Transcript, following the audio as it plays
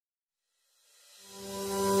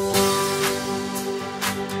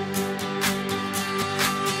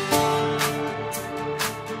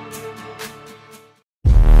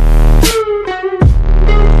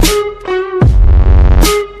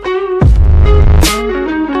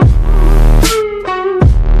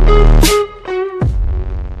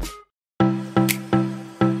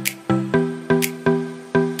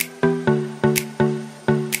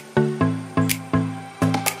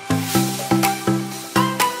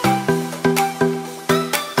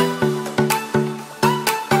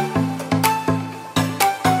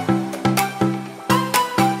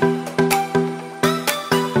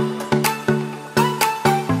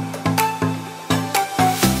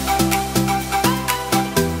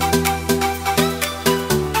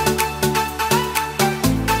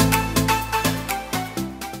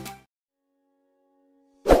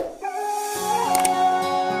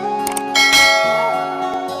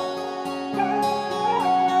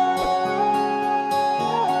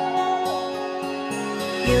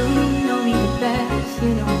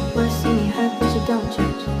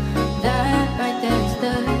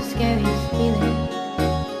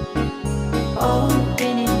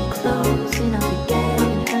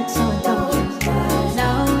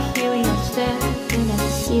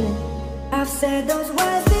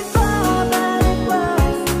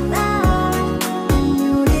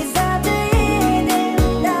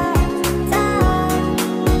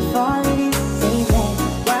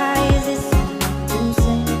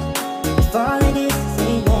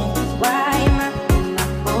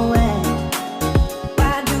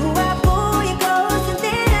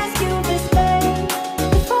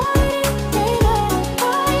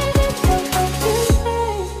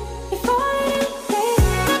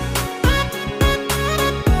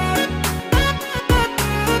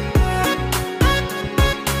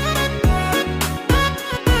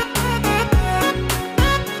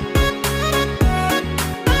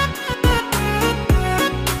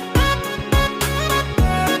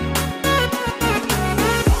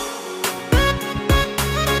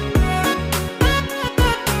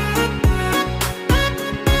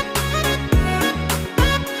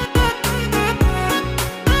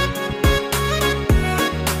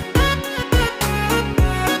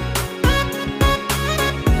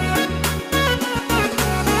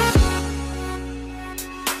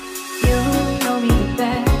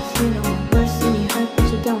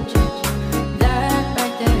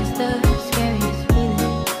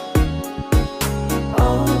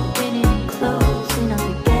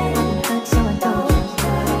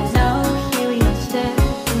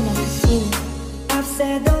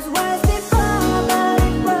said those words before, but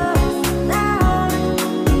it was now.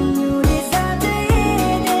 You deserve to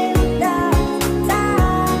hear them without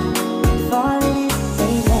time. Falling is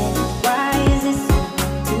sailing, why is it so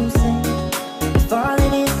to say?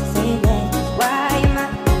 Falling is sailing, why am I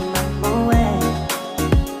away?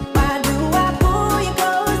 Why do I pull you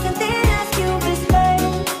close and then ask you for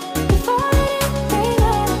space? Falling is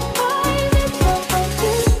sailing, why is it so to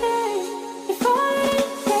say? Falling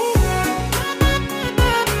is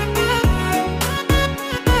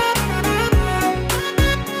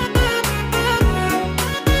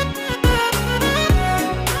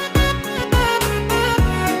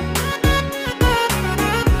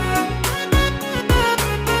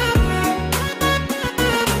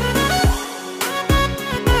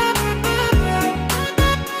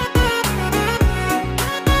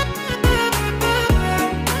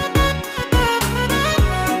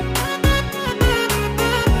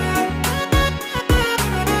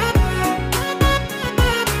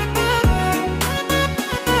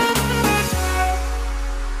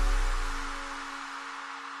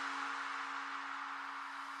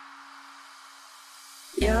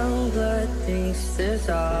young blood thinks there's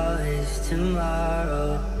always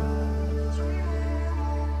tomorrow.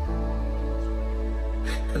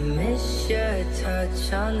 I miss your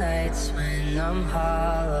touch on nights when I'm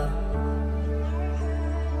hollow.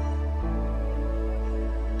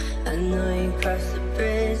 I know you crossed the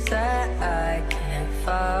bridge that I can't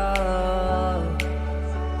follow.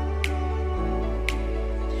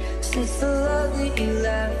 Since the love that you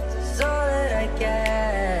left is all that I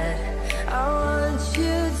get, I want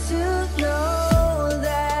you to know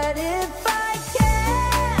that if I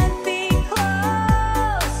can't be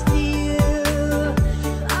close to you,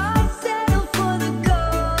 I'll settle for the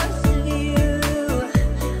ghost of you.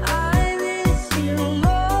 I miss you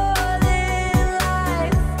more than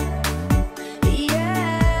life,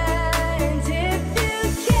 yeah. And if you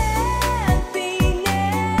can't be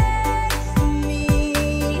next to me,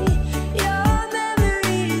 your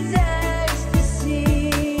memory is ecstasy.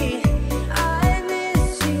 I miss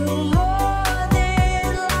you more than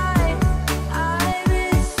life. I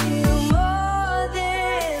miss you more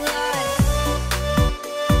than life.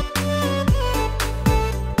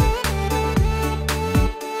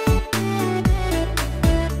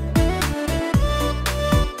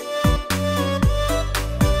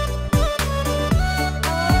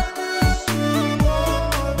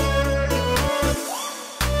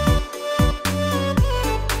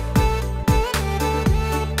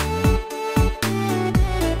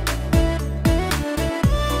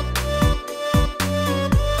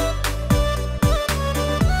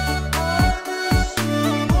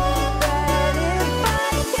 That if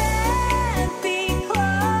I can't be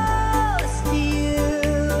close to you,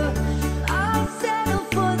 I'll settle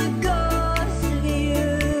for the ghost of you.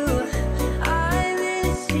 I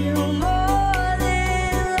miss you more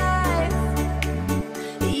than life,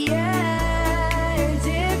 yeah. And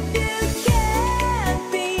if you can't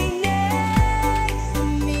be next to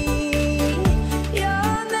me,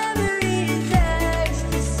 your memory is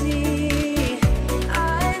ecstasy.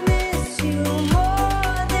 I miss you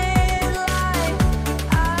more than life.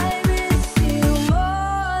 I miss you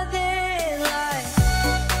more than life.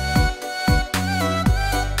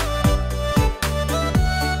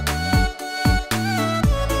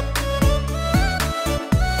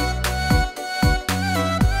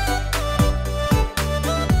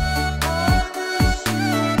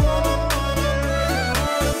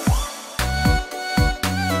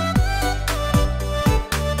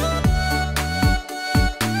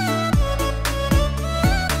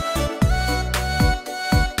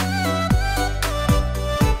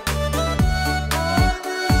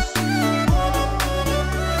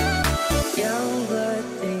 Young blood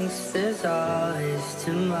thinks there's always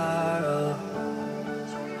tomorrow.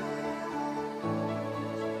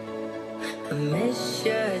 I miss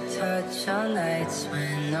your touch on nights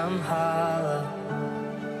when I'm hollow.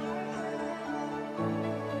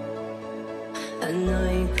 I know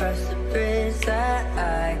you crossed the bridge that